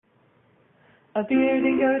A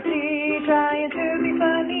bearded goatee trying to be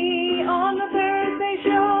funny on the Thursday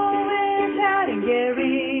show with Tad and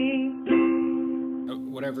Gary.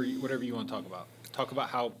 Whatever you want to talk about. Talk about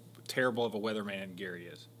how terrible of a weatherman Gary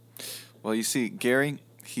is. Well, you see, Gary,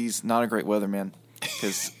 he's not a great weatherman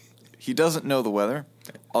because he doesn't know the weather,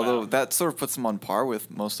 although that sort of puts him on par with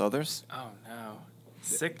most others. Oh, no.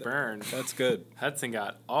 Sick burn. That's good. Hudson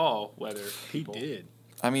got all weather. He people. did.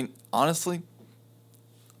 I mean, honestly,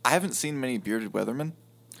 I haven't seen many bearded weathermen.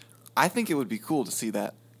 I think it would be cool to see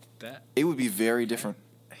that. It would be very different.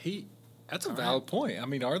 That's a valid point. I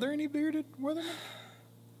mean, are there any bearded weathermen?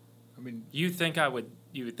 I mean, You would think I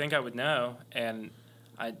would know, and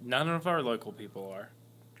none of our local people are.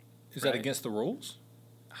 is that against the rules?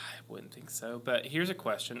 I wouldn't think so. But here's a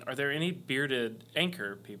question: are there any bearded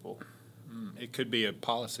anchor people? It could be a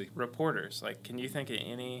policy. Reporters, like, can you think of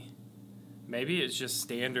any? Maybe it's just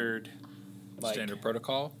standard. Standard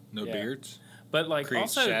protocol. No Yeah. beards. But like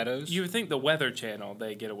Creates also, shadows. you would think the Weather Channel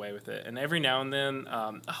they get away with it, and every now and then,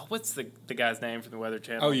 what's the guy's name from the Weather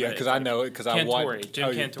Channel? Oh yeah, because I know it because I Cantori, watched. Jim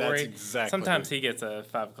Cantori. That's exactly. Sometimes he gets a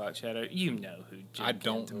 5 o'clock shadow. You know who Jim I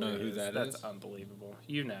don't Cantori know who is. that That's is. unbelievable.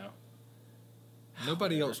 You know.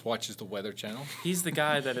 Nobody else watches the Weather Channel. He's the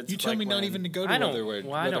guy that it's You tell like me not when- even to go to I don't, Weather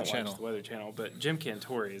well, I don't Channel. watch the Weather Channel, but Jim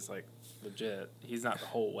Cantori is like legit. He's not the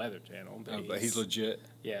whole Weather Channel, But he's legit.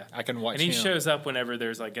 Yeah. I can watch And he him. shows up whenever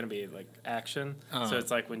there's like going to be like action. Uh-huh. So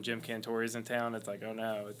it's like when Jim Cantori's in town, it's like, oh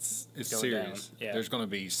no, it's going serious. down. Yeah. There's going to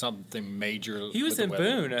be something major. He was with in the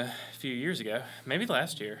weather. Boone a few years ago, maybe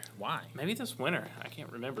last year, Why? maybe this winter. I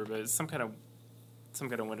can't remember, but it's some kind of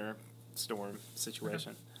winter storm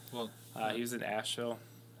situation. Well, He was in Asheville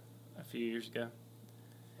a few years ago.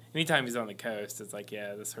 Anytime he's on the coast, it's like,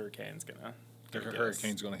 yeah, this hurricane's gonna. the get us.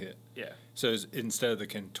 hurricane's going to hit. Yeah. So instead of the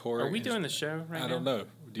Cantori, Are we doing the show right now? I don't know.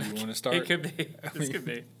 Do you want to start? It could be. I This mean, could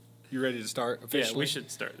be. You ready to start officially? Yeah, we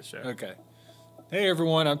should start the show. Okay. Hey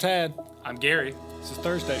everyone, I'm Tad. I'm Gary. This is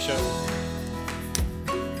Thursday show.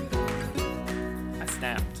 I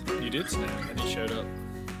snapped. You did snap, and he showed up.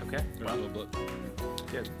 Okay. There's a Well, little blip.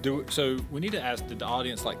 good. So we need to ask: did the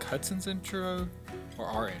audience like Hudson's intro or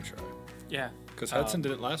our intro? Yeah. Because Hudson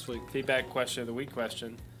did it last week. Feedback question of the week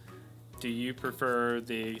question. Do you prefer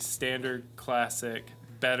the standard classic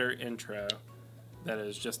better intro that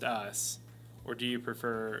is just us? Or do you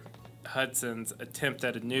prefer Hudson's attempt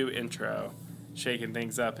at a new intro, shaking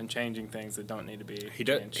things up and changing things that don't need to be He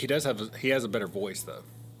changed? does have he has a better voice though.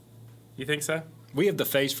 You think so? We have the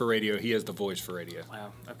face for radio. He has the voice for radio.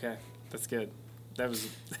 Wow. Okay. That's good. That was...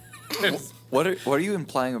 What are you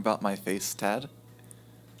implying about my face, Tad?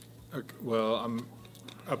 Okay, well, I'm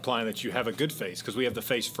applying that you have a good face because we have the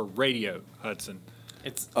face for radio, Hudson.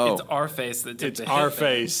 It's Oh. it's our face that took It's the our hit there.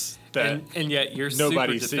 face that and yet you're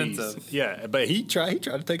nobody super sees. defensive. Yeah, but he tried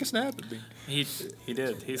to take a snap at me. He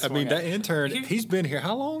did. He I swung mean, at that intern, He- he's been here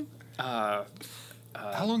how long?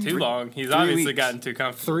 How long? too long. He's 3 obviously weeks. gotten too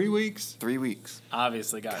comfortable. 3 weeks. 3 weeks.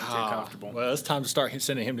 Obviously gotten too comfortable. Well, it's time to start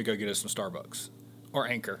sending him to go get us some Starbucks or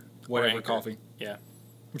Anchor, whatever Anchor. coffee, Yeah.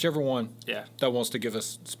 whichever one Yeah. that wants to give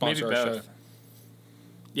us sponsor Maybe our both. show.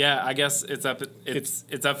 Yeah, I guess it's up.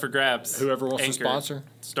 It's up for grabs. Whoever wants Anchor, to sponsor,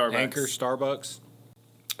 Starbucks. Anchor, Starbucks.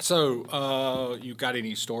 So, you got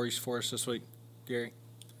any stories for us this week, Gary?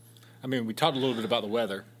 I mean, we talked a little bit about the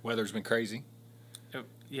weather. Weather's been crazy.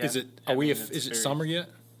 Yeah. Is it? I mean, Is it's it very- summer yet?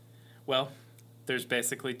 Well, there's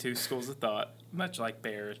basically two schools of thought, much like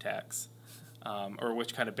bear attacks, or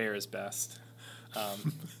which kind of bear is best.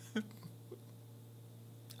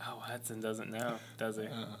 Hudson doesn't know, does he?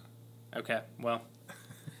 Okay, well.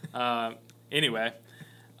 Anyway,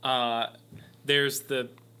 there's the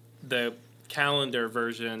calendar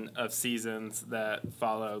version of seasons that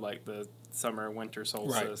follow like the summer winter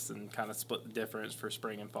solstice and kind of split the difference for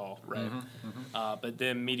spring and fall, right? But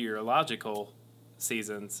then meteorological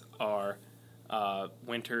seasons are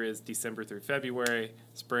winter is December through February,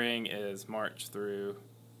 spring is March through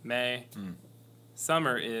May,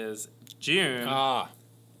 summer is June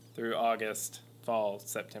through August, fall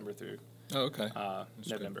September through Oh, okay.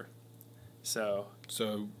 November. So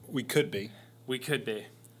we could be. we could be.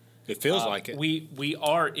 It feels like it. We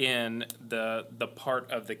are in the part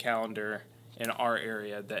of the calendar in our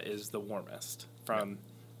area that is the warmest from,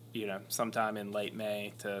 sometime in late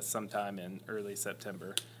May to sometime in early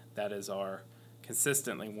September. That is our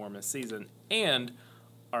consistently warmest season, and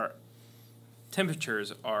our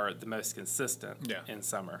temperatures are the most consistent in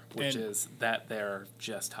summer, which And- is that they're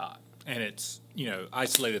just hot. And it's,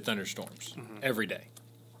 isolated thunderstorms every day.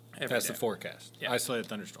 That's the forecast. Yeah. Isolated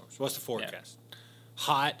thunderstorms. What's the forecast?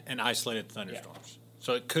 Hot and isolated thunderstorms.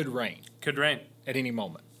 So it could rain Could rain at any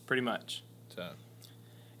moment. pretty much. So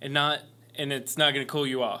And not and it's not going to cool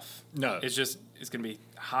you off. No. It's going to be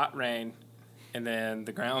hot rain, and then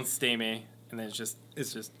the ground's steamy, and then it's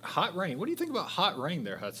just hot rain. What do you think about hot rain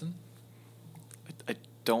there, Hudson? I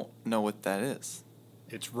don't know what that is.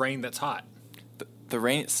 It's rain that's hot. The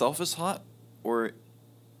rain itself is hot, or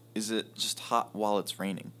is it just hot while it's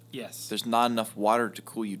raining? yes. There's not enough water to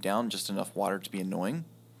cool you down, just enough water to be annoying?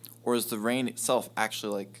 Or is the rain itself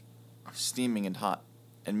actually like steaming and hot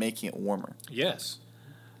and making it warmer? Yes.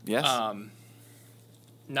 Yes?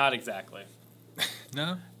 Not exactly.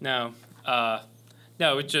 No? No.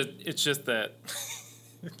 No, it's just that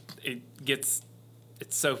it's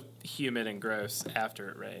so humid and gross after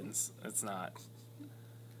it rains.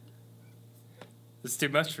 It's too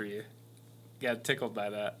much for you. Got tickled by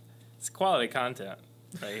that. It's quality content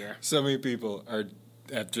right here. So many people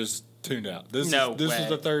have just tuned out. This is way.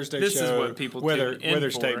 the Thursday This show. is what people weather tune in weather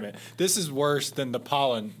for. statement. This is worse than the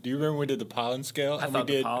pollen. Do you remember when we did the pollen scale? I thought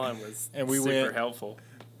the pollen was super helpful.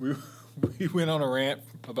 We went on a rant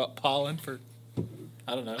about pollen for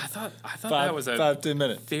I don't know. I thought that was 5-10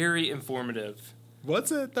 minutes. very informative.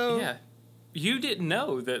 What's it though? Yeah. You didn't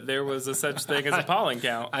know that there was a such thing as a pollen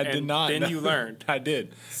count. I did not. Then know. you learned. I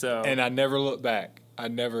did. So And I never looked back. I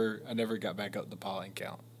never got back up the pollen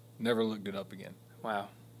count. Never looked it up again. wow.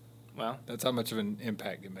 Well, That's how much of an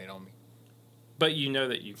impact it made on me. but you know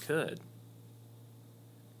that you could.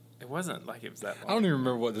 It wasn't like it was that long. I don't even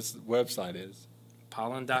remember what this website is.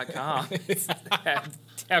 Pollen.com.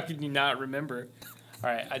 How can you not remember? All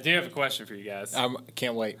right, I do have a question for you guys. I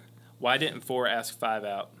can't wait. Why didn't 4 ask 5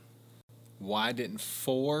 out? Why didn't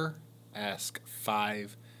 4 ask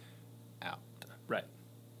 5 out? Right.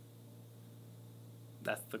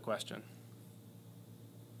 That's the question.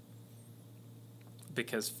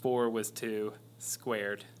 Because 4 was 2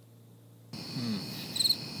 squared.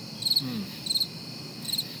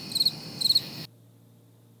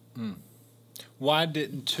 Why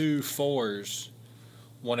didn't 2 4s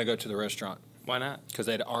want to go to the restaurant? Why not? Because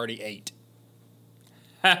they'd already ate.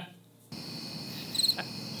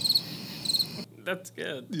 That's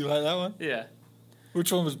good. You like that one? Yeah.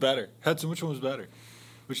 Which one was better? Hudson, which one was better?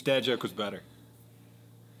 Which dad joke was better?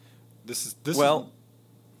 This well,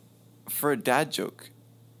 for a dad joke,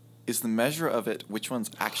 is the measure of it which one's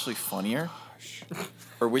actually funnier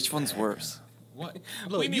or which one's worse? what?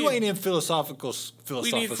 Look, We you need- ain't in philosophical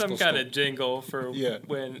We need some kind of jingle for Yeah.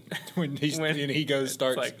 when when he goes it's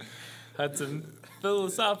starts. like Hudson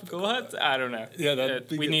philosophical Hudson. I don't know. Yeah, that'd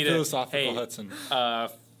be we good. need Philosophical Hudson.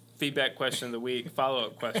 Feedback question of the week. Follow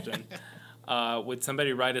up question. Would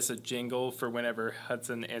somebody write us a jingle for whenever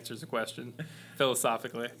Hudson answers a question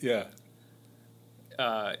philosophically? Yeah.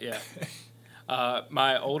 Yeah.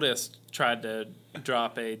 My oldest tried to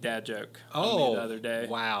drop a dad joke on me Oh, the other day.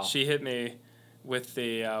 wow. She hit me with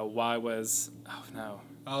the why was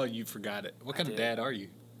Oh, you forgot it. What kind of did. dad are you?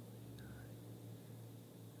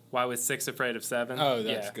 why was 6 afraid of 7? Oh,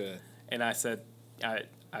 that's Yeah. good. And I said I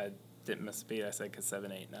didn't miss a beat. I said because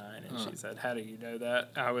 7, 8, 9, and she said, "How do you know that?"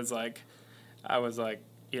 I was like,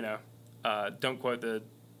 don't quote the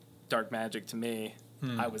dark magic to me.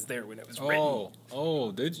 I was there when it was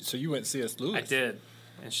written. Did you? So you went C.S. Lewis? I did.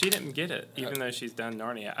 And she didn't get it, even though she's done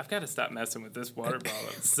Narnia. I've got to stop messing with this water bottle.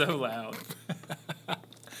 It's so loud.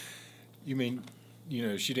 You mean,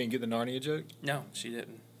 she didn't get the Narnia joke? No, she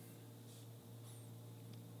didn't.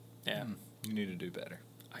 Yeah, You need to do better.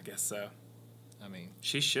 I guess so. I mean,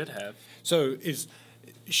 She should have. so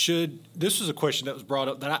this was a question that was brought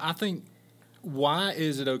up that I think, why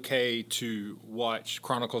is it okay to watch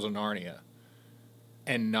Chronicles of Narnia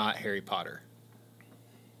and not Harry Potter?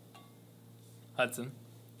 Hudson.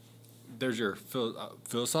 There's your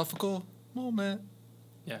philosophical moment.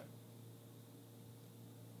 Yeah.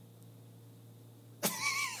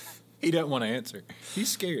 He doesn't want to answer. He's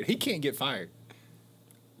scared. He can't get fired.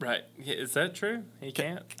 Right. Yeah, is that true? He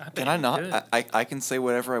can't? bet Can I he not? could. I can say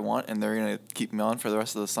whatever I want, and they're going to keep me on for the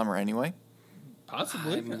rest of the summer anyway?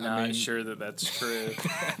 Possibly. I'm not sure that that's true.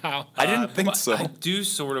 How? I didn't think But so. I do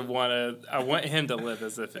sort of want to. I want him to live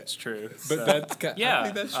as if it's true. But so, that's yeah, I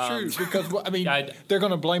think that's true because I'd- they're going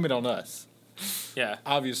to blame it on us. yeah,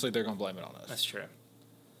 Obviously, they're going to blame it on us that's true.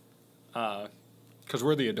 because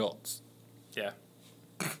we're the adults. Yeah,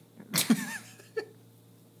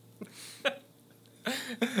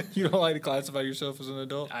 You don't like to classify yourself as an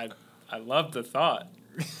adult, I love the thought.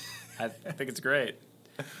 I think it's great.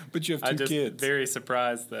 but you have I'm two just kids. very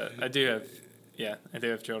surprised that I do have. Yeah, I do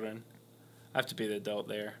have children. I have to be the adult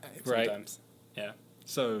there Right. sometimes. Yeah,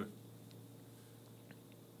 So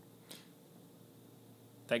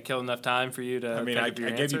that killed enough time for you to. I mean, think I of your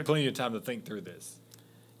gave answer? you plenty of time to think through this.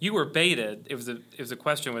 You were baited. It was a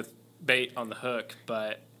question with bait on the hook,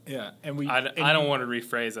 but Yeah, and we. I don't want to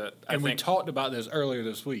rephrase it. And we talked about this earlier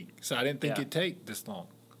this week, so I didn't think Yeah. it'd take this long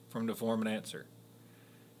from to form an answer.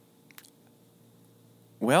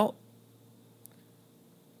 Well,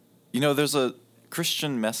 there's a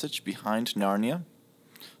Christian message behind Narnia.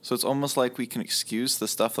 So it's almost like we can excuse the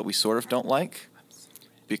stuff that we sort of don't like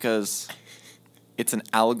because it's an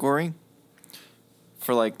allegory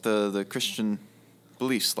for like the Christian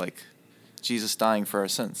beliefs, like Jesus dying for our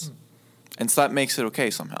sins. And so that makes it okay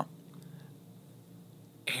somehow.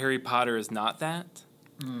 Harry Potter is not that.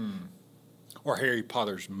 Or Harry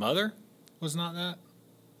Potter's mother was not that.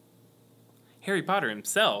 Harry Potter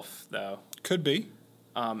himself, though. Could be.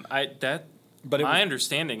 But my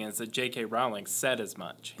understanding is that J.K. Rowling said as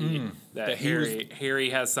much. That Harry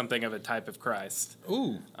has something of a type of Christ.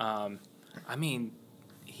 Ooh. I mean,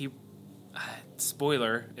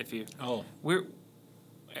 spoiler, if you. Oh.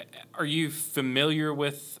 Are you familiar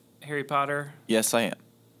with Harry Potter? Yes, I am.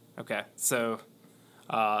 Okay, so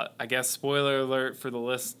I guess spoiler alert for the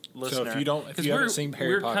listener. So if you haven't seen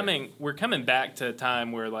Harry Potter, we're coming back to a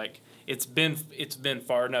time where like it's been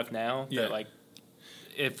far enough now Yeah. that like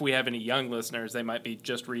if we have any young listeners, they might be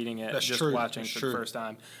just reading it, That's just true. watching That's for true. the first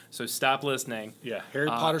time. So stop listening. yeah, Harry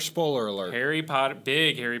Potter spoiler alert. Harry Potter,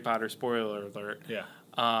 big Harry Potter spoiler alert. Yeah.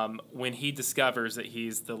 When he discovers that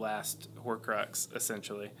he's the last Horcrux,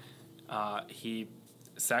 essentially, he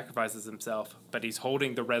sacrifices himself, but he's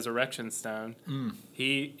holding the resurrection stone.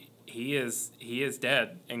 He is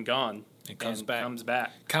dead and gone. And comes back. Comes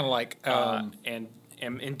back. Kind of like And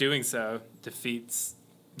in doing so defeats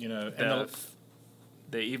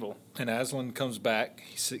the evil. And Aslan comes back.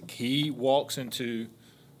 He walks into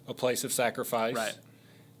a place of sacrifice. Right.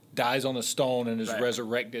 Dies on a stone and is Right.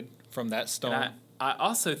 resurrected from that stone. And I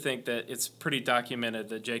also think that it's pretty documented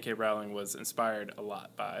that J.K. Rowling was inspired a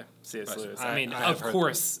lot by C.S. Right. Lewis. I I mean, have of heard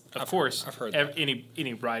course, I've heard that.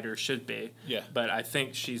 any writer should be. Yeah. But I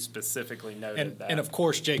think she specifically noted that. And of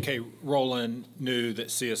course, J.K. Rowling knew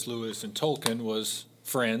that C.S. Lewis and Tolkien was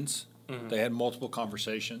friends. Mm-hmm. They had multiple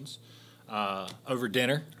conversations over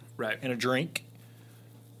dinner Right. and a drink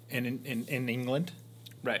in England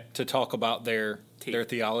Right. to talk about their Tea.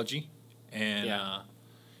 theology. And, Yeah.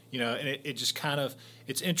 and it just kind of,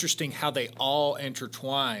 it's interesting how they all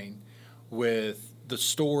intertwine with the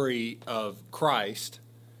story of Christ,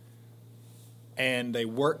 and they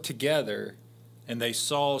work together, and they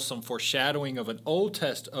saw some foreshadowing of an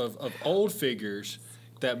of old figures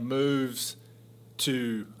that moves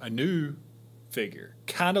to a new figure,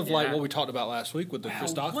 kind of like Yeah. what we talked about last week with the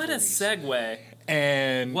Christopheles. What a segue.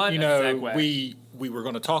 And What a segue. we were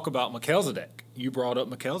going to talk about Melchizedek. You brought up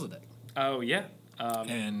Melchizedek Oh, yeah.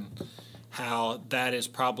 and how that is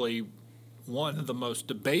probably one of the most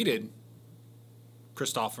debated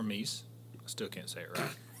Christophemes. I still can't say it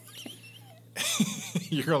right.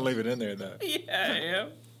 You're going to leave it in there, though. Yeah,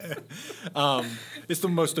 I am. It's the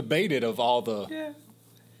most debated of all the, Yeah.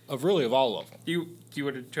 of all of them. Do you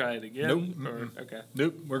want to try it again? Nope. Or, okay.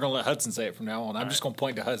 Nope. We're going to let Hudson say it from now on. I'm just going to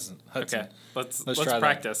point to Hudson. Okay. Let's try that.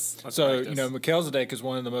 practice. Let's So, practice. Melchizedek is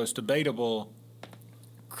one of the most debatable.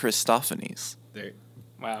 Christophanes. There,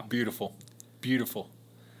 Wow. beautiful. Beautiful.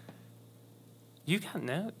 You got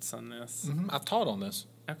notes on this. I've taught on this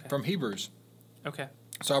Okay. from Hebrews. Okay.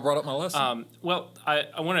 So I brought up my lesson. Well, I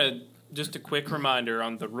want to just a quick reminder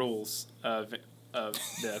on the rules of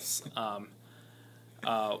this.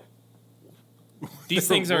 These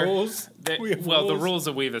The things are rules? We have the rules?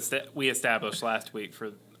 rules that we established last week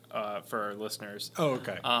for our listeners. Oh,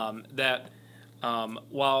 okay. That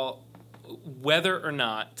while whether or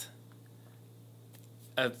not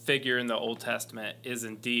a figure in the Old Testament is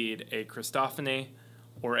indeed a Christophany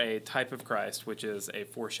or a type of Christ, which is a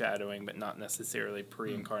foreshadowing but not necessarily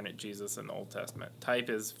pre-incarnate Jesus in the Old Testament. Type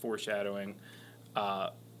is foreshadowing.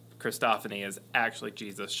 Christophany is actually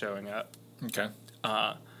Jesus showing up. Okay.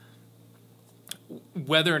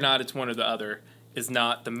 Whether or not it's one or the other is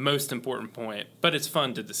not the most important point, but it's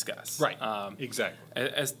fun to discuss. Right. Exactly.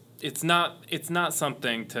 As it's not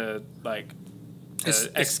something to like It's-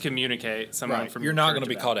 excommunicate someone Right. from. You're your not church going to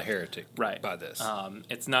be about. called a heretic Right. by this.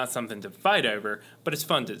 It's not something to fight over, but it's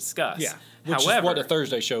fun to discuss. Yeah. Which However, is what a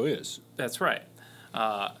Thursday show is. that's right.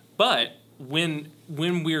 But when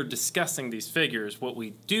we're discussing these figures, what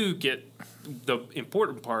we do get, the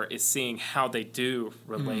important part is seeing how they do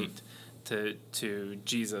relate to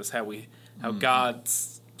Jesus, how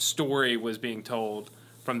God's story was being told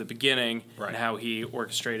from the beginning, Right. and how He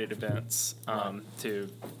orchestrated events to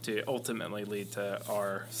ultimately lead to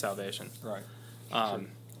our salvation. Right.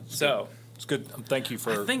 So It's good. Thank you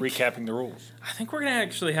for I think- recapping the rules. I think we're gonna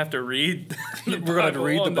actually have to read. We're gonna have to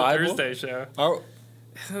read the on Bible? Thursday show. Oh,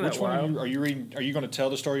 Isn't Which that one wild? are you reading? Are you going to tell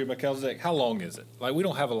the story of Melchizedek? How long is it? Like, we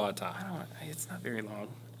don't have a lot of I time. don't. It's not very long.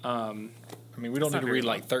 I mean, we don't It's need not to very read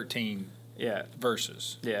long. like 13 Yeah.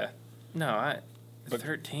 verses. Yeah. No, But-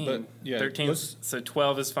 13. but, yeah, 13. let's- So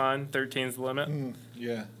 12 is fine. 13 is the limit.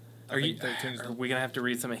 Yeah. Are we gonna have to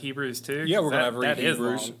read some of Hebrews too? Yeah, 'Cause we're going to have to read that is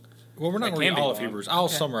Hebrews. long. Well, we're not That going to can read be all of long. Hebrews. I'll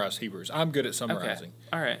Okay. summarize Hebrews. I'm good at Okay. summarizing.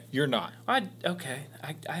 All right. You're not. Okay.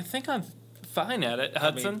 I think I'm fine at it,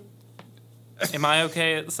 Hudson. Am I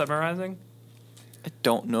okay at summarizing? I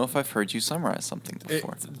don't know if I've heard you summarize something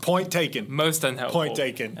before. Point taken. Most unhelpful. Point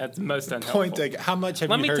taken. That's most unhelpful. Point taken. How much have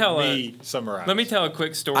Let you me heard tell me summarize? Let me tell a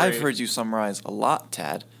quick story. I've heard you summarize a lot,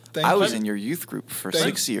 Tad. Thank I was you. in your youth group for Thank-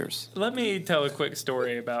 6 years. Let me tell a quick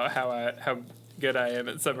story about how good I am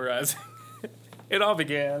at summarizing. It all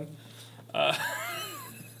began.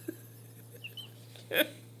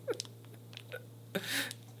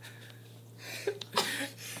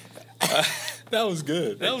 That was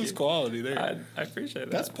good. That Thank was you. quality there. I appreciate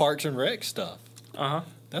that. That's Parks and Rec stuff. Uh-huh.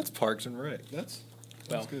 That's Parks and Rec. That's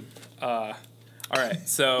Well, good. All right.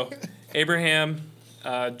 So Abraham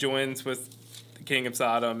joins with the king of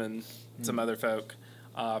Sodom and some other folk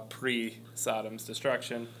pre-Sodom's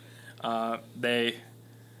destruction. They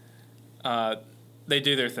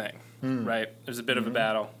do their thing, right? There's a bit of a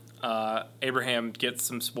battle. Abraham gets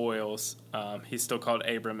some spoils. He's still called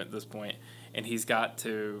Abram at this point, and he's got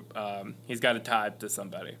to tithe to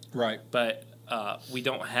somebody. Right. But we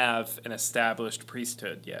don't have an established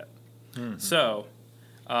priesthood yet. So,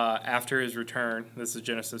 after his return, this is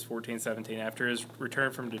Genesis 14:17. After his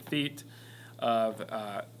return from defeat of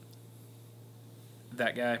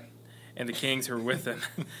that guy and the kings who were with him,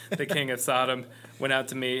 the king of Sodom went out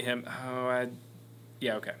to meet him.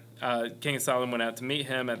 King of Sodom went out to meet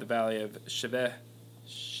him at the valley of Shebeh,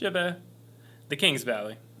 the King's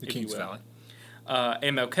Valley, The if you King's will. Valley.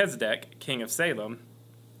 And Melchizedek, king of Salem,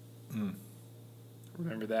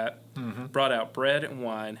 remember that, brought out bread and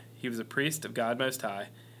wine. He was a priest of God Most High,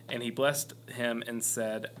 and he blessed him and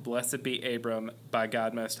said, "Blessed be Abram by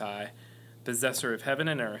God Most High, possessor of heaven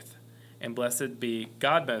and earth, and blessed be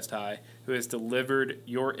God Most High, who has delivered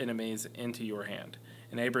your enemies into your hand."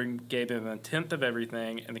 And Abram gave him 1/10 of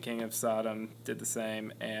everything, and the king of Sodom did the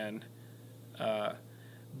same.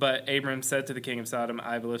 But Abram said to the king of Sodom,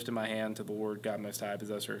 "I have lifted my hand to the Lord God Most High,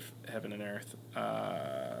 possessor of heaven and earth."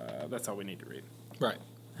 That's all we need to read. Right.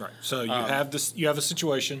 Right. So you have this. You have a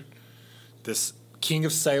situation. This king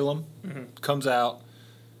of Salem comes out,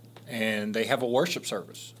 and they have a worship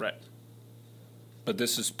service. Right. But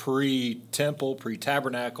this is pre-temple,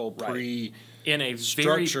 pre-tabernacle, Right. pre. In a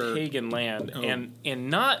Structure. very pagan land, Oh. and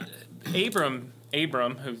not Abram,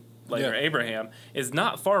 who later Yeah. Abraham, is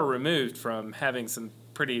not far removed from having some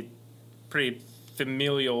pretty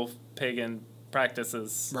familial pagan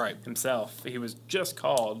practices Right. himself. He was just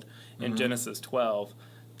called in Genesis 12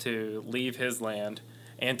 to leave his land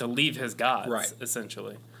and to leave his gods, Right.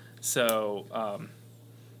 essentially. So,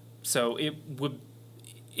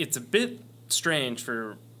 it's a bit strange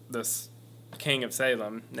for this king of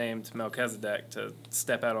Salem named Melchizedek to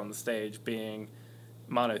step out on the stage being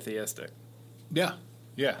monotheistic. Yeah.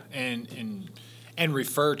 Yeah. And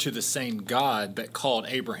refer to the same God that called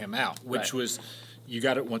Abraham out, which Right. was, you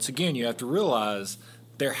got it. Once again, you have to realize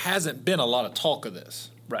there hasn't been a lot of talk of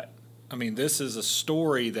this. Right. I mean, this is a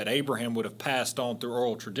story that Abraham would have passed on through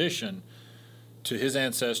oral tradition to his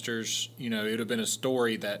ancestors. You know, it would have been a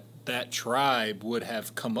story that that tribe would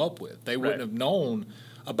have come up with. They wouldn't Right. have known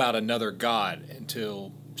about another God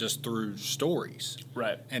until just through stories.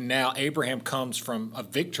 Right. And now Abraham comes from a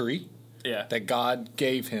victory Yeah. that God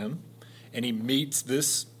gave him, and he meets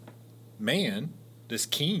this man, this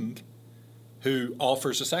king, who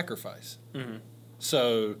offers a sacrifice.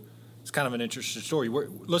 So it's kind of an interesting story.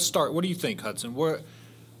 Let's start. What do you think, Hudson? What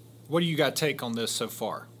do you got take on this so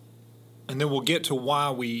far? And then we'll get to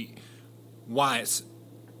why it's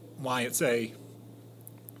a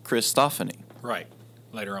Christophany. right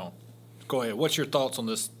later on. Go ahead. What's your thoughts on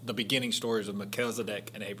this? The beginning stories of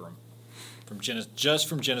Melchizedek and Abram from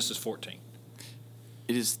Genesis 14.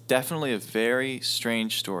 It is definitely a very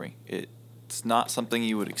strange story. It's not something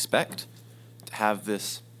you would expect to have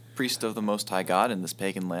this priest of the Most High God in this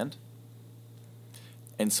pagan land.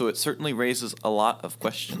 And so it certainly raises a lot of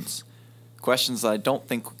questions. Questions that I don't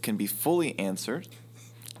think can be fully answered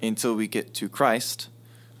until we get to Christ,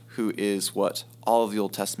 who is what all of the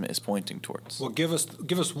Old Testament is pointing towards. Well, give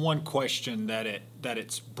us one question that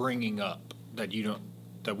it's bringing up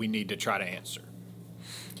that we need to try to answer.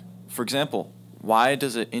 For example, why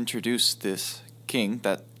does it introduce this king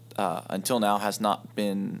that until now has not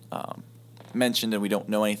been mentioned and we don't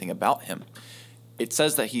know anything about him it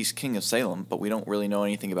says that he's king of Salem, but we don't really know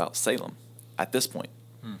anything about Salem at this point.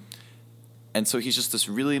 And so he's just this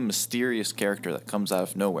really mysterious character that comes out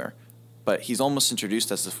of nowhere. But he's almost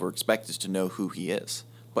introduced as if we're expected to know who he is.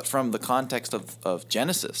 But from the context of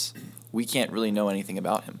Genesis, we can't really know anything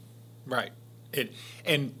about him. Right.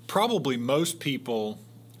 And probably most people,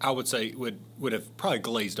 I would say, would have probably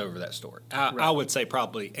glazed over that story. I would say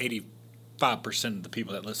probably 85% of the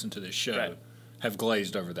people that listen to this show have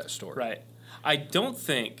glazed over that story. Right. I don't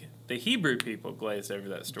think the Hebrew people glazed over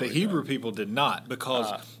that story. The Hebrew people did not,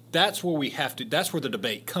 because that's where that's where the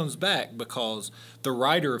debate comes back, because the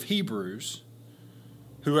writer of Hebrews,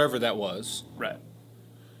 whoever that was,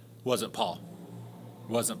 wasn't Paul.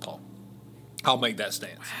 I'll make that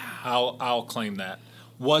stance. I'll claim that.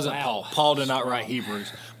 Wasn't Paul. Paul did not write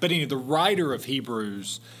Hebrews. But anyway, the writer of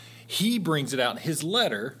Hebrews, he brings it out in his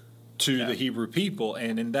letter to the Hebrew people,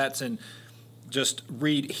 and that's in, just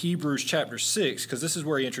read Hebrews chapter 6, because this is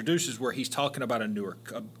where he introduces, where he's talking about a newer,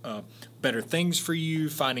 better things for you,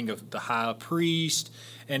 finding the high priest,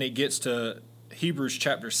 and it gets to Hebrews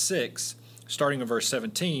chapter 6, starting in verse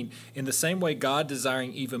 17. In the same way, God,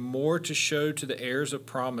 desiring even more to show to the heirs of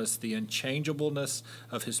promise the unchangeableness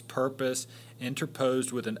of his purpose,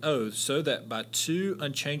 interposed with an oath, so that by two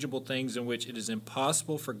unchangeable things in which it is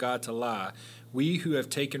impossible for God to lie, we who have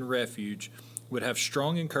taken refuge would have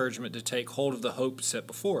strong encouragement to take hold of the hope set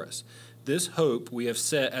before us. This hope we have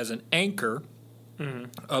set as an anchor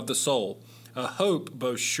of the soul, a hope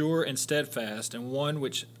both sure and steadfast, and one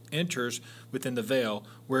which enters within the veil,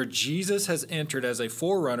 where Jesus has entered as a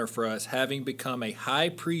forerunner for us, having become a high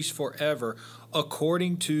priest forever,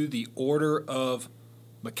 according to the order of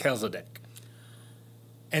Melchizedek.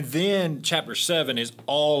 And then chapter 7 is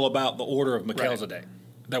all about the order of Melchizedek.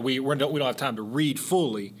 That we don't have time to read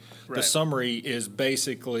fully. The summary is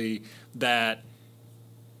basically that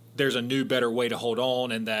there's a new, better way to hold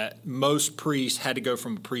on, and that most priests had to go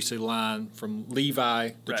from a priestly line from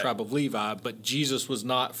Levi, the tribe of Levi, but Jesus was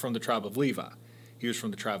not from the tribe of Levi. He was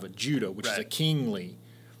from the tribe of Judah, which is a kingly,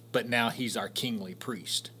 but now he's our kingly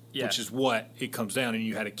priest, which is what it comes down. And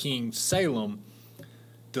you had a king, Salem,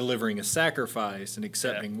 delivering a sacrifice and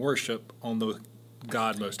accepting worship on the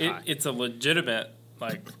God Most High. It's a legitimate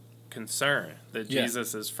concern that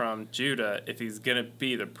Jesus is from Judah if he's going to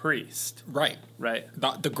be the priest. Right.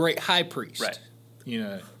 The great high priest.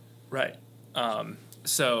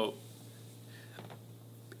 So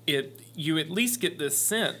you at least get this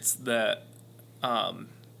sense that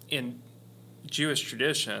in Jewish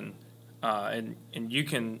tradition, and you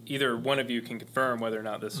can, either one of you can confirm whether or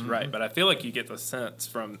not this is right, but I feel like you get the sense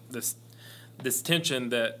from this tension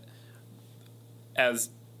that as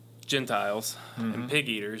Gentiles and pig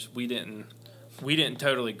eaters, we didn't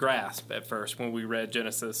totally grasp at first when we read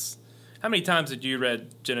Genesis. How many times had you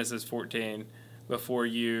read Genesis 14 before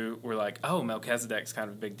you were like, "Oh, Melchizedek's kind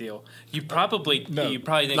of a big deal"? You probably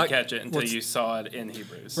didn't catch it until you saw it in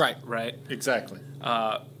Hebrews. Right. Exactly.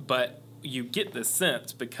 But you get the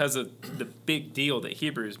sense, because of the big deal that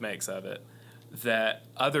Hebrews makes of it, that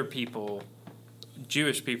other people,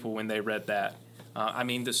 Jewish people, when they read that.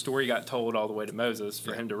 The story got told all the way to Moses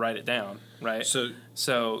for him to write it down, right?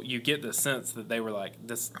 So you get the sense that they were like,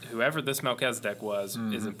 whoever this Melchizedek was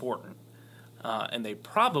is important. And they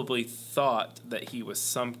probably thought that he was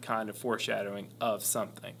some kind of foreshadowing of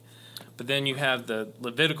something. But then you have the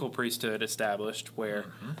Levitical priesthood established, where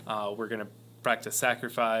we're going to practice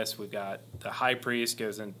sacrifice. We've got the high priest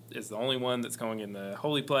is the only one that's going in the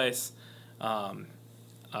holy place.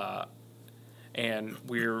 And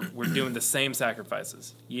we're doing the same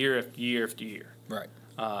sacrifices year after year after year. Right.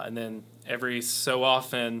 And then every so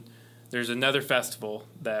often, there's another festival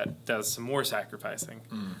that does some more sacrificing.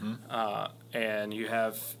 And you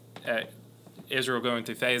have Israel going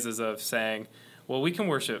through phases of saying, well, we can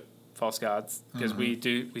worship false gods because we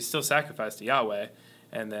still sacrifice to Yahweh.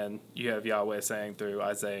 And then you have Yahweh saying through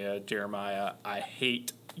Isaiah, Jeremiah, I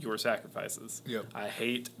hate your sacrifices. I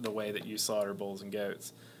hate the way that you slaughter bulls and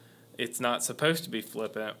goats. It's not supposed to be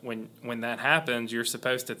flippant. When that happens, you're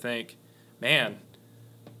supposed to think, man,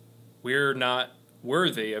 we're not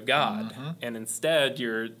worthy of God. And instead,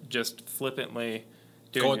 you're just flippantly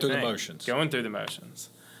going through the motions.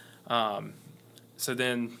 So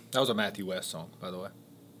then... That was a Matthew West song, by the way.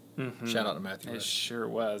 Shout out to Matthew West. It sure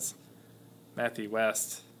was. Matthew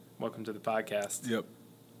West, welcome to the podcast. Yep.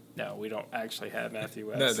 No, we don't actually have Matthew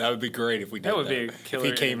West. No, that would be great if we did that. That would be a killer.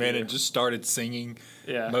 If he came in and just started singing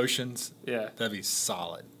motions, that'd be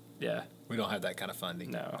solid. Yeah. We don't have that kind of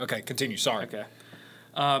funding. No. Okay, continue. Sorry. Okay.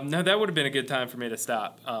 No, that would have been a good time for me to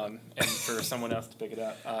stop and for someone else to pick it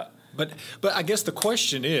up. But I guess the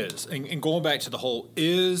question is, and going back to the whole,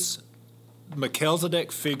 is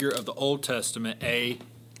Melchizedek figure of the Old Testament a,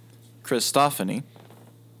 Christophany.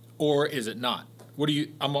 or is it not? What do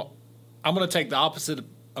you? I'm going to take the opposite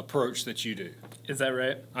approach that you do. Is that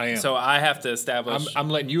right? I am. So I have to establish. I'm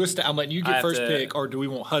letting you. I'm letting you I get have first to- pick, or do we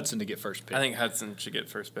want Hudson to get first pick? I think Hudson should get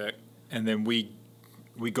first pick. And then we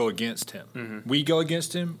go against him. We go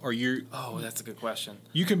against him, or you. Oh, that's a good question.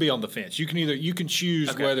 You can be on the fence. You can choose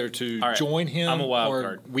Okay. whether to All right. join him I'm a wild or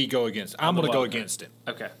card. we go against. I'm a going to go wild card. against him.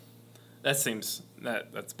 Okay, that seems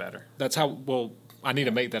that's better. That's how. Well, I need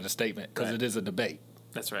to make that a statement because Right. it is a debate.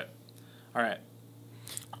 That's right. All right.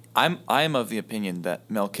 I'm of the opinion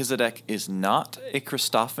that Melchizedek is not a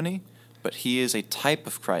Christophany, but he is a type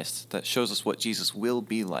of Christ that shows us what Jesus will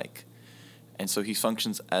be like. And so he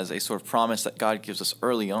functions as a sort of promise that God gives us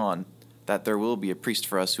early on that there will be a priest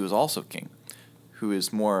for us who is also king, who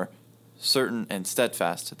is more certain and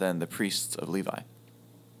steadfast than the priests of Levi.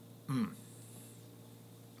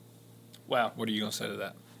 Wow. What are you going to say to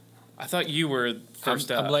that? I thought you were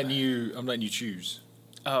first I'm up. letting you choose.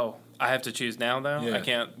 Oh, I have to choose now, though. Yeah. I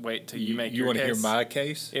can't wait till you make You your want to case. hear my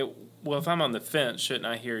case? Well, if I'm on the fence, shouldn't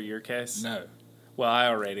I hear your case? No. Well, I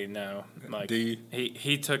already know. Like Do you?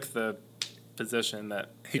 he took the position that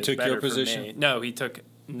He is took your better for position? me. No, he took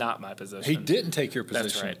not my position. He didn't take your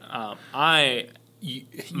position. That's right. I You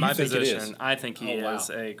my think it is. position. I think he Oh, wow. is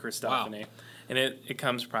a Christophany, and it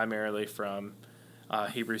comes primarily from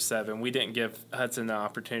Hebrews 7. We didn't give Hudson the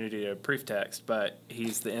opportunity to proof text, but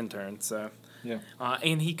he's the intern, so. Yeah.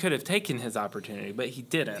 And he could have taken his opportunity, but he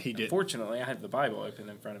didn't. He didn't. Fortunately, I have the Bible open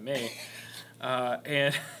in front of me.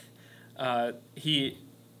 He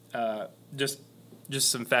just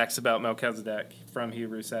some facts about Melchizedek from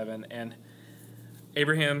Hebrews 7. And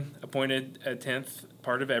Abraham appointed a tenth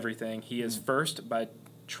part of everything. He is first by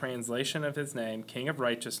translation of his name, King of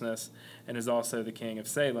Righteousness, and is also the King of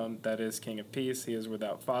Salem, that is, King of Peace. He is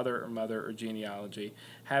without father or mother or genealogy,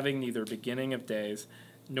 having neither beginning of days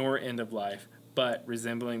nor end of life, but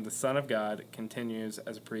resembling the Son of God, continues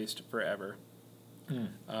as a priest forever.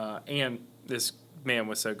 And this man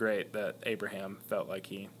was so great that Abraham felt like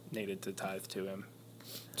he needed to tithe to him.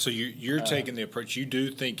 So you're taking the approach. You do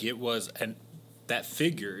think it was that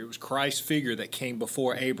figure. It was Christ's figure that came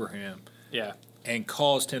before Abraham Yeah, and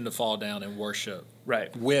caused him to fall down and worship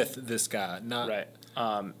right. with this guy. Not Right.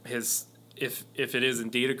 If it is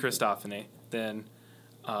indeed a Christophany, then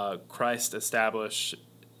Christ established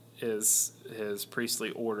his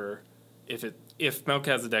priestly order. If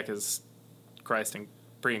Melchizedek is Christ and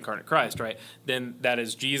pre-incarnate Christ, right, then that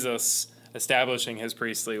is Jesus establishing his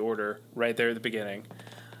priestly order right there at the beginning,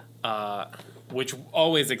 which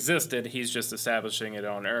always existed. He's just establishing it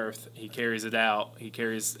on earth. He carries it out. He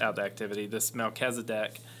carries out the activity. This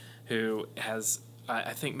Melchizedek, who has,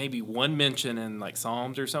 I think, maybe one mention in like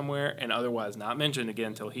Psalms or somewhere, and otherwise not mentioned again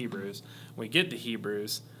until Hebrews. When we get to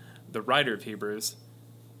Hebrews, the writer of Hebrews,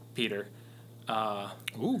 Peter.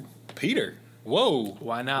 Ooh, Peter. Whoa.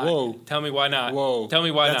 Why not? Whoa. Tell me why not. Whoa. Tell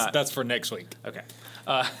me why not. That's for next week. Okay.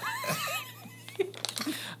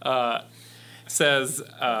 Says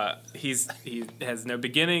he has no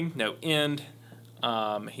beginning, no end.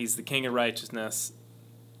 He's the King of Righteousness.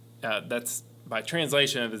 That's by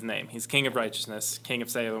translation of his name. He's King of Righteousness, King of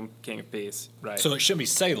Salem, King of Peace. Right. So it should be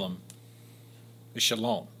Salem. It's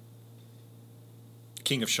Shalom.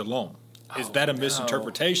 King of Shalom. Is that a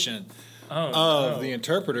misinterpretation of the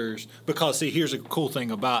interpreters? Because, see, here's a cool thing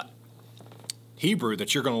about Hebrew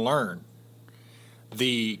that you're going to learn.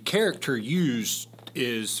 The character used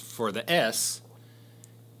is for the S.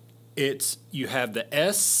 You have the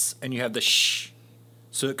S and you have the sh.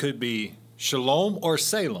 So it could be Shalom or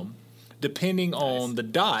Salem, depending on the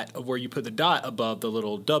dot of where you put the dot above the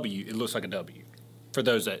little W. It looks like a W. For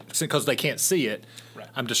those because they can't see it, Right.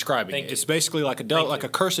 I'm describing Thank it. you. It's basically like a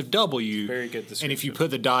cursive W. Very good And if you description.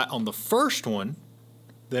 put the dot on the first one,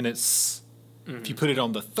 then it's. If you put it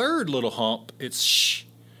on the third little hump, it's sh.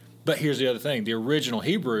 But here's the other thing: the original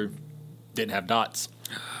Hebrew didn't have dots.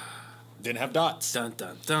 Didn't have dots. Dun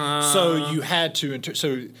dun dun. So you had to.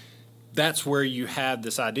 So that's where you had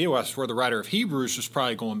this idea. That's where the writer of Hebrews was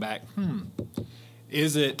probably going back.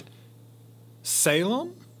 Is it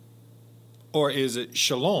Salem? Or is it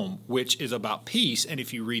Shalom, which is about peace? And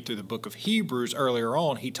if you read through the book of Hebrews earlier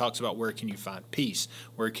on, he talks about where can you find peace?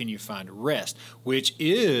 Where can you find rest? Which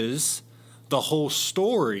is the whole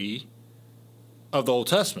story of the Old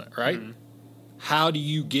Testament, right? Mm-hmm. How do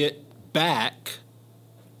you get back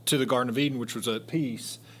to the Garden of Eden, which was at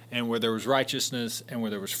peace, and where there was righteousness and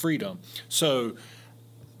where there was freedom? So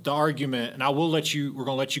the argument, and we're going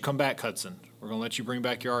to let you come back, Hudson. We're going to let you bring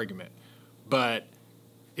back your argument. But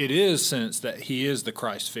it is since that he is the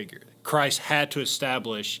Christ figure. Christ had to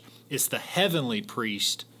establish It's the heavenly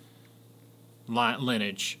priest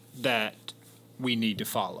lineage that we need to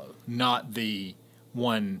follow, not the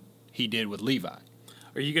one he did with Levi.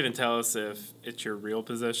 Are you going to tell us if it's your real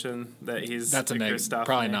position that he's That's a the negative. Christophany?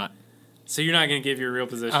 Probably not. So you're not going to give your real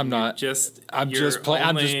position. I'm not. I'm just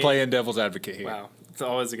playing devil's advocate here. Wow, it's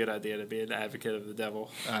always a good idea to be an advocate of the devil.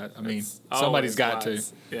 I mean, It's somebody's got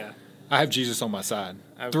always to. Yeah. I have Jesus on my side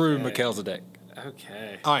through Okay. Melchizedek.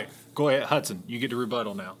 Okay. All right, go ahead, Hudson. You get to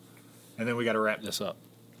rebuttal now, and then we got to wrap this up.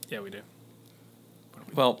 Yeah, we do.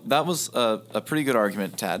 Well, that was a pretty good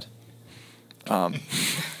argument, Tad.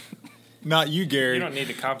 Not you, Gary. You don't need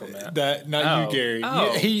to compliment. Not Oh. you, Gary.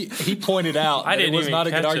 Oh. He pointed out I that it didn't was even not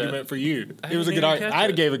a good catch it. argument for you. I It was a didn't good even argument. catch I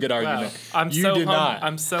it. gave a good Wow. argument. I'm You so did not.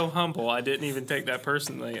 I'm so humble. I didn't even take that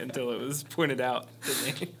personally until it was pointed out to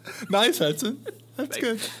me. Nice, Hudson. That's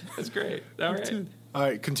good. That's great. All That's right. good. All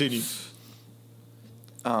right, continue.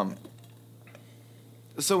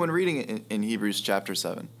 So when reading it in Hebrews chapter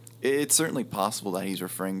 7, it's certainly possible that he's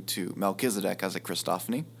referring to Melchizedek as a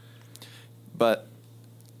Christophany, but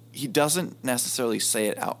he doesn't necessarily say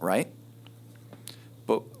it outright.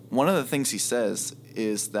 But one of the things he says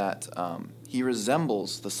is that he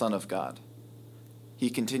resembles the Son of God. He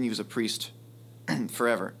continues a priest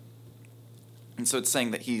forever. And so it's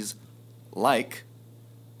saying that he's like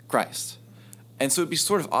Christ. And so it'd be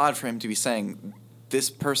sort of odd for him to be saying this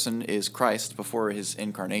person is Christ before his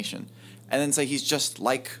incarnation, and then say he's just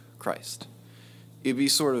like Christ. It'd be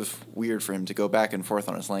sort of weird for him to go back and forth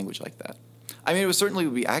on his language like that. I mean, it would certainly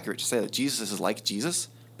be accurate to say that Jesus is like Jesus,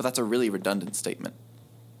 but that's a really redundant statement.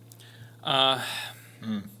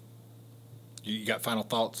 You got final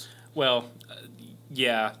thoughts? Well,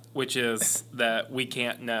 yeah, which is that we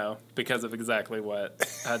can't know because of exactly what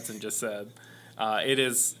Hudson just said. It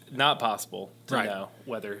is not possible to Right. know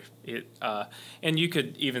whether it, and you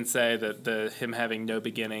could even say that him having no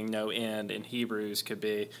beginning, no end in Hebrews could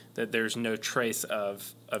be that there's no trace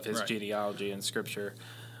of his Right. genealogy in Scripture.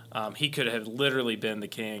 He could have literally been the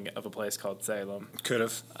king of a place called Salem. Could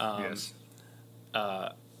have. Yes.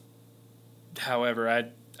 However,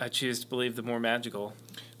 I choose to believe the more magical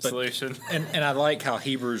solution. And I like how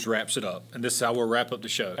Hebrews wraps it up, and this is how we'll wrap up the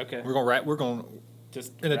show. Okay. We're going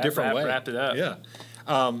Just in a different way. Wrap it up. Yeah.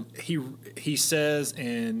 He says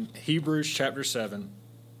in Hebrews chapter 7,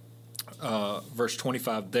 verse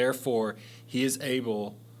 25, therefore he is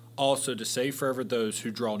able also to save forever those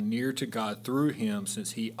who draw near to God through him,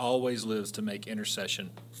 since he always lives to make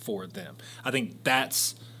intercession for them. I think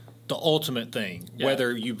that's the ultimate thing. Yeah.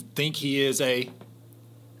 Whether you think he is a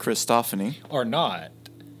Christophany. or not,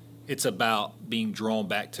 it's about being drawn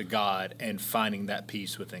back to God and finding that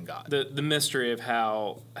peace within God. The mystery of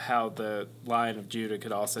how the Lion of Judah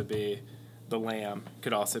could also be the Lamb,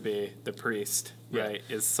 could also be the priest, Yeah. right,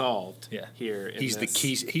 is solved here. In He's this. the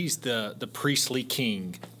key. He's the priestly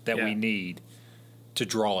king that we Yeah. need to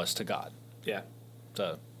draw us to God. Yeah,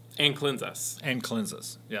 So and cleanse us. and cleanse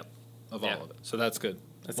us. Yep, of Yeah. all of it. So that's good.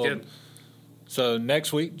 That's Well, good. So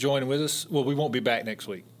next week, join with us. Well, we won't be back next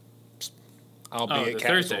week. I'll be Oh, at the Capitol.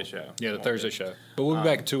 Thursday show. Yeah, the Won't Thursday be. show. But we'll be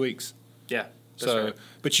back in 2 weeks. Yeah. That's So, right.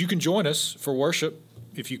 but you can join us for worship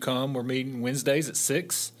if you come. We're meeting Wednesdays at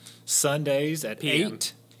 6, Sundays at PM.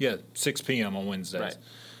 8. Yeah, 6 p.m. on Wednesdays.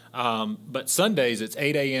 Right. But Sundays it's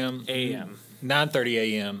 8 a.m. AM. 9:30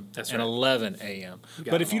 a.m. That's and right. 11 a.m. You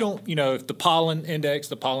got But if them you all. don't, if the pollen index,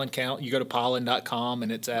 the pollen count, you go to pollen.com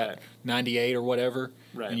and it's at Right. 98 or whatever,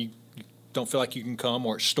 Right. and you don't feel like you can come,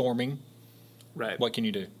 or it's storming, Right. what can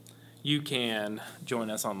you do? You can join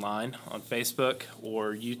us online on Facebook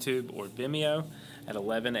or YouTube or Vimeo at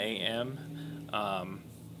 11 a.m.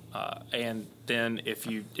 And then if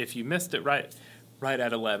you missed it right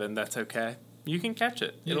at 11, that's okay. You can catch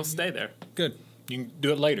it. It'll stay there. Good. You can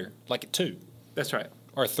do it later, like at 2 That's right.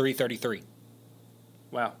 or 3:33.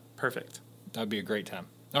 Wow. Perfect. That'd be a great time.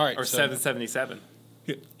 All right. Or so 7:77.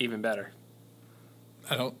 Yeah. Even better.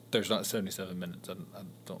 There's not 77 minutes. I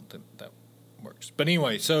don't think that works. But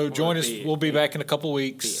anyway, so join us. be We'll be eight- back in a couple Be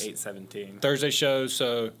weeks. 8:17. Thursday show.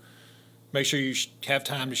 So make sure you have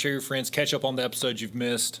time to share your friends, catch up on the episodes you've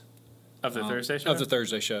missed. Of the Thursday show? Of the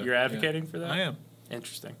Thursday show. You're advocating for that? I am.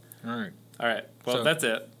 Interesting. All right. All right. Well, So- that's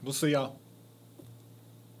it. We'll see y'all.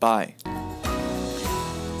 Bye.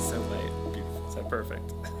 So late. So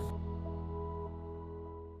perfect.